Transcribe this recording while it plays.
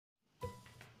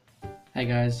Hey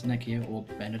guys, Nick here, or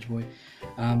Bandage Boy.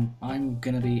 I'm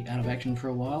gonna be out of action for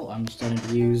a while. I'm starting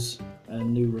to use a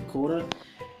new recorder,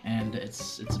 and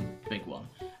it's a big one.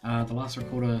 The last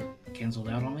recorder cancelled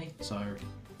out on me, so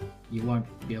you won't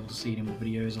be able to see any more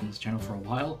videos on this channel for a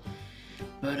while.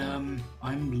 But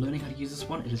I'm learning how to use this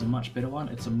one. It is a much better one.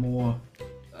 It's a more,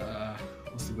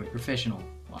 what's the word, professional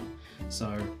one.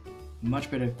 So much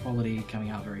better quality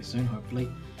coming out very soon, hopefully.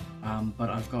 But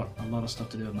I've got a lot of stuff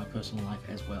to do in my personal life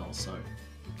as well, so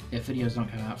if videos don't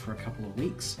come out for a couple of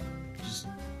weeks, just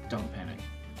don't panic.